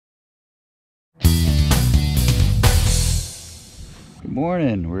Good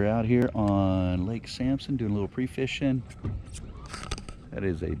morning. We're out here on Lake Sampson doing a little pre-fishing. That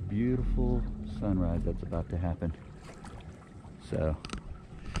is a beautiful sunrise that's about to happen. So,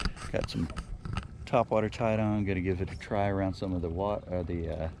 got some topwater tied on. Gonna give it a try around some of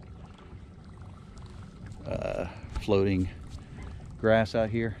the floating grass out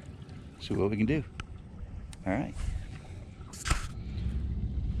here. See what we can do. All right.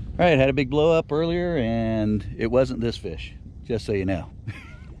 All right, had a big blow up earlier, and it wasn't this fish, just so you know.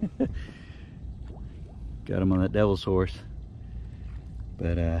 Got him on that devil's horse.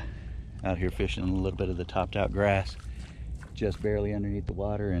 But out here fishing a little bit of the topped out grass, just barely underneath the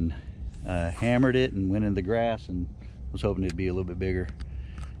water, and hammered it and went in the grass, and was hoping it'd be a little bit bigger.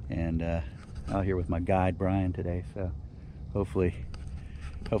 And out here with my guide Brian today, so hopefully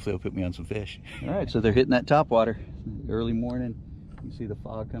he'll put me on some fish. All right, so they're hitting that top water early morning. You can see the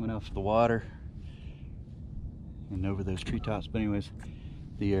fog coming off the water and over those treetops. But anyways,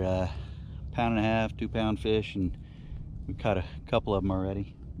 the 1.5 2 pound fish, and we caught a couple of them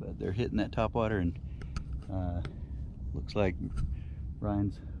already, but they're hitting that top water, and looks like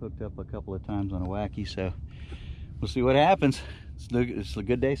Ryan's hooked up a couple of times on a wacky, so we'll see what happens. It's a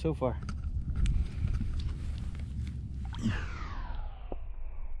good day so far.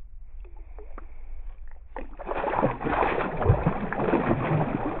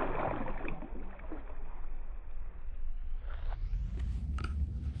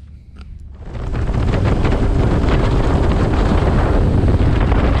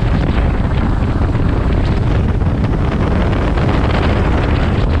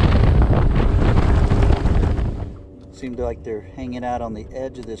 Seemed like they're hanging out on the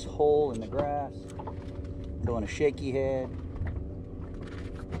edge of this hole in the grass, throwing a shaky head.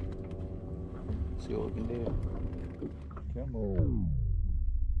 See what we can do. Come on.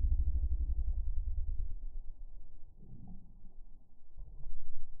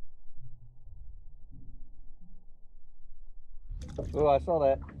 Oh, I saw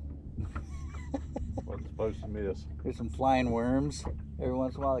that. Wasn't supposed to miss. There's some flying worms. Every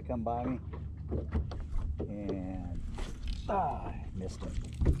once in a while they come by me. And I missed him.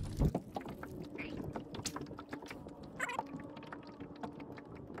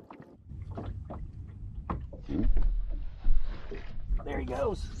 There he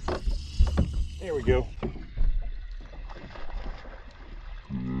goes. There we go.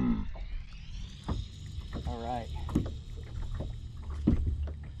 All right.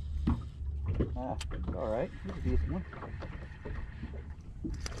 All right. Here's a decent one.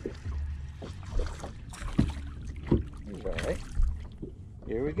 He's all right.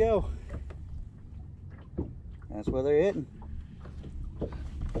 Here we go. That's where they're hitting.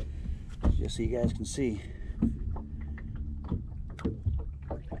 Just so you guys can see.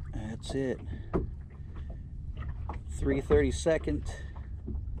 That's it. 3/32.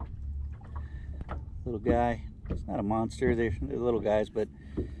 Little guy. It's not a monster. They're little guys, but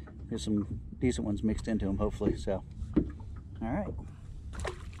there's some decent ones mixed into them, hopefully. So, all right.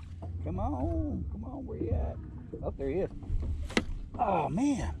 Come on, where you at? Oh, there he is. Oh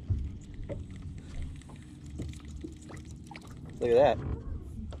man! Look at that.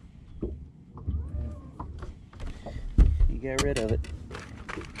 You get rid of it.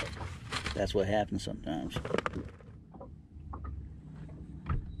 That's what happens sometimes.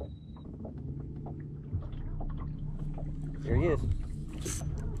 There he is.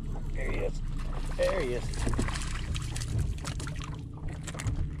 There he is. There he is.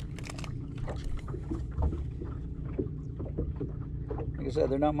 Like I said,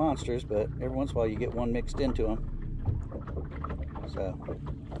 they're not monsters, but every once in a while you get one mixed into them. So,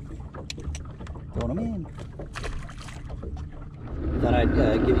 throwing them in. Thought I'd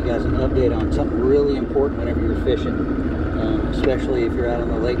give you guys an update on something really important whenever you're fishing, especially if you're out on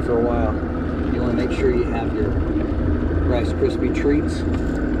the lake for a while. You want to make sure you have your Rice Krispie treats,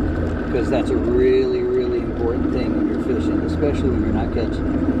 because that's a really, really important thing when you're fishing, especially when you're not catching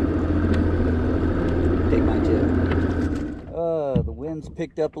them. Take my tip. The wind's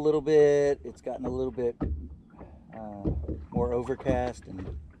picked up a little bit. It's gotten a little bit more overcast,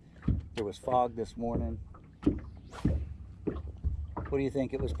 and there was fog this morning. What do you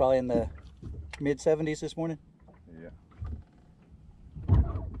think? It was probably in the mid-70s this morning? Yeah.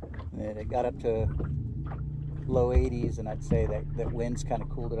 And it got up to low 80s, and I'd say that wind's kind of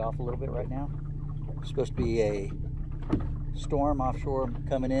cooled it off a little bit right now. There's supposed to be a storm offshore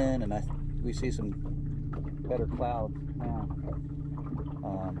coming in, and we see some better clouds now.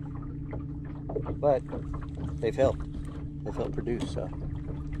 But they've helped. They've helped produce, so.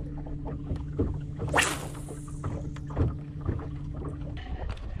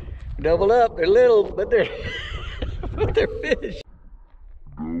 Double up. They're little, but they're but they're fish.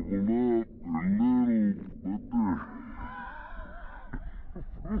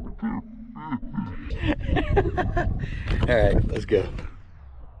 right, let's go.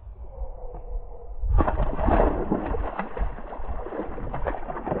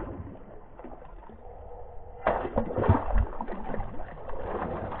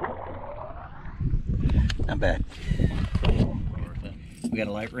 Not bad. We got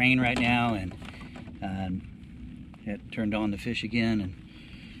a light rain right now, and it turned on the fish again, and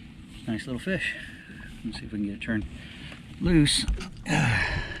nice little fish. Let's see if we can get it turned loose.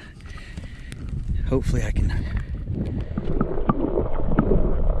 Hopefully I can.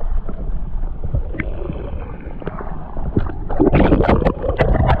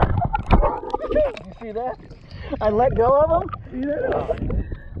 You see that? I let go of him. See that?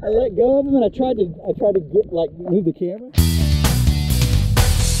 I let go of him and I tried to get move the camera.